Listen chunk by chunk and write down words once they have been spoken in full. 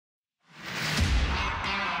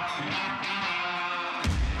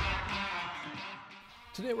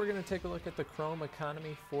we're going to take a look at the Chrome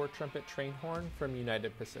Economy 4 Trumpet Train Horn from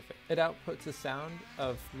United Pacific. It outputs a sound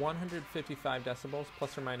of 155 decibels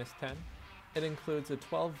plus or minus 10. It includes a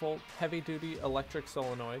 12-volt heavy-duty electric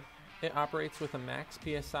solenoid. It operates with a max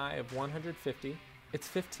PSI of 150. It's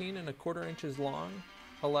 15¼ inches long,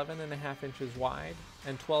 11½ inches wide,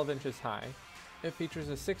 and 12 inches high. It features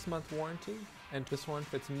a 6-month warranty, and this one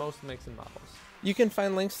fits most makes and models. You can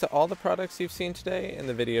find links to all the products you've seen today in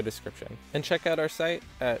the video description, and check out our site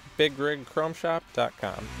at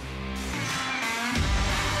bigrigchromeshop.com.